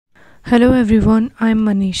Hello everyone, I'm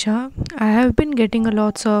Manisha. I have been getting a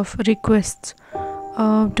lots of requests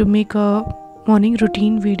to make a morning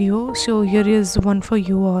routine video, so here is one for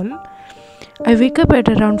you all. I wake up at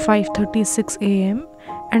around 5:36 a.m.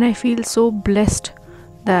 and I feel so blessed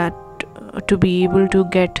that to be able to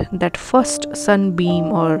get that first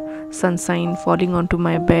sunbeam or sunshine falling onto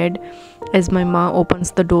my bed as my ma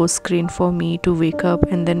opens the door screen for me to wake up,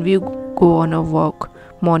 and then we go on a walk,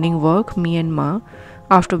 morning walk, me and ma,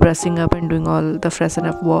 after brushing up and doing all the freshen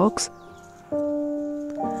up walks.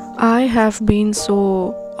 I have been so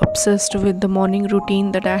obsessed with the morning routine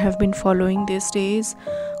that I have been following these days,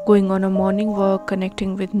 going on a morning walk,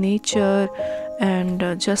 connecting with nature, and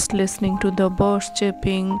just listening to the birds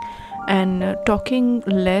chirping and talking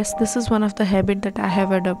less. This is one of the habit that I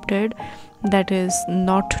have adopted, that is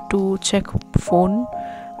not to check phone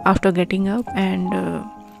after getting up, and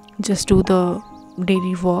just do the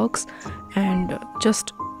daily walks and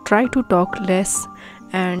just try to talk less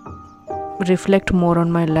and reflect more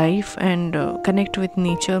on my life and connect with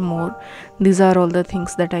nature more. These are all the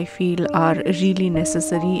things that I feel are really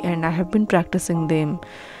necessary, and I have been practicing them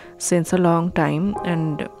since a long time,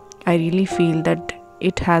 and I really feel that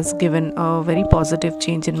it has given a very positive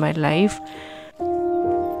change in my life.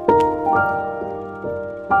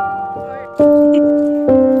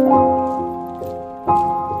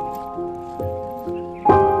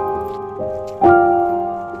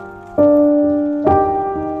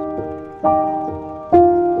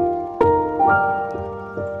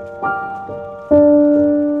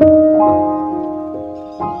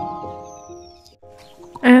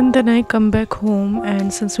 And then I come back home,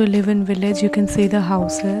 and since we live in village, you can see the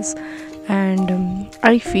houses, and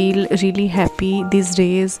I feel really happy these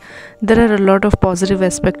days. There are a lot of positive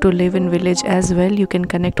aspect to live in village as well. You can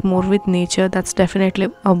connect more with nature, that's definitely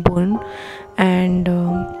a boon. And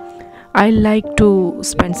I like to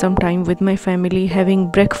spend some time with my family, having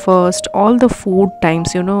breakfast, all the food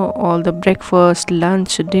times, all the breakfast,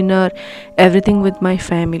 lunch, dinner, everything with my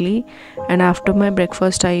family. And after my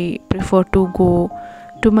breakfast, I prefer to go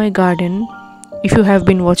to my garden. If you have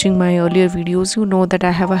been watching my earlier videos, you know that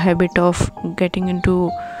I have a habit of getting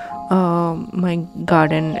into my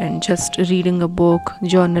garden and just reading a book,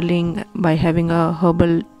 journaling by having a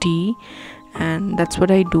herbal tea, and that's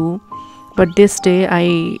what I do. But this day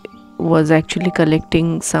I was actually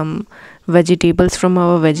collecting some vegetables from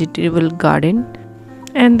our vegetable garden,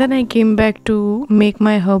 and then I came back to make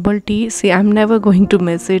my herbal tea. See, I'm never going to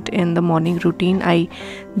miss it in the morning routine. I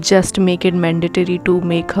just make it mandatory to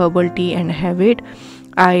make herbal tea and have it.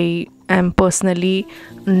 I am personally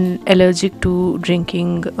allergic to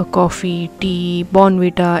drinking coffee, tea,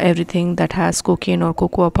 Bonvita, everything that has cocaine or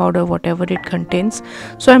cocoa powder, whatever it contains.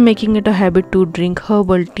 So I'm making it a habit to drink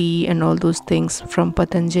herbal tea and all those things from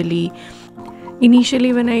Patanjali.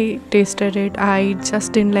 Initially, when I tasted it, I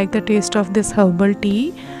just didn't like the taste of this herbal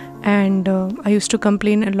tea, and I used to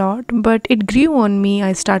complain a lot, but it grew on me.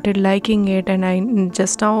 I started liking it, and I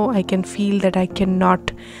just now I can feel that I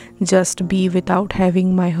cannot just be without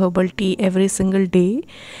having my herbal tea every single day.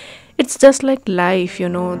 It's just like life,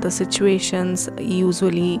 the situations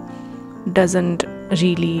usually doesn't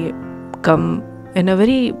really come in a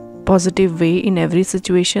very positive way in every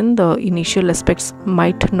situation. The initial aspects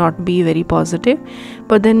might not be very positive,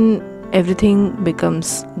 but then everything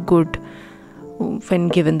becomes good when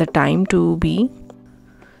given the time to be.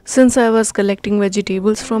 Since I was collecting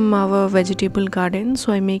vegetables from our vegetable garden,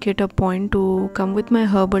 so I make it a point to come with my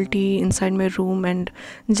herbal tea inside my room and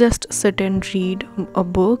just sit and read a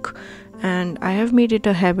book. And I have made it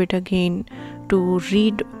a habit again to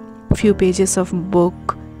read few pages of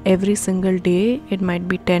book every single day. It might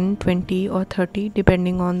be 10, 20 or 30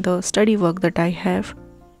 depending on the study work that I have.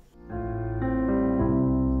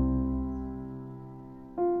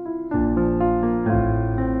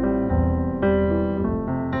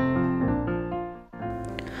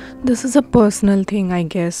 This is a personal thing, I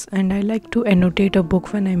guess, and I like to annotate a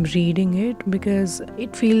book when I'm reading it, because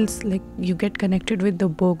it feels like you get connected with the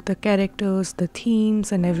book, the characters, the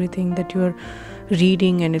themes and everything that you're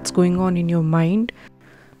reading, and it's going on in your mind.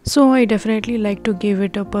 So I definitely like to give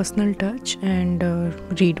it a personal touch and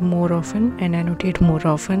read more often and annotate more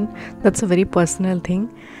often. That's a very personal thing,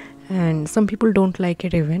 and some people don't like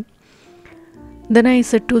it even. Then I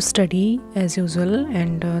sit to study as usual,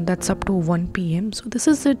 and that's up to 1 p.m. So this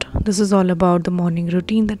is it. This is all about the morning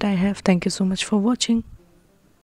routine that I have. Thank you so much for watching.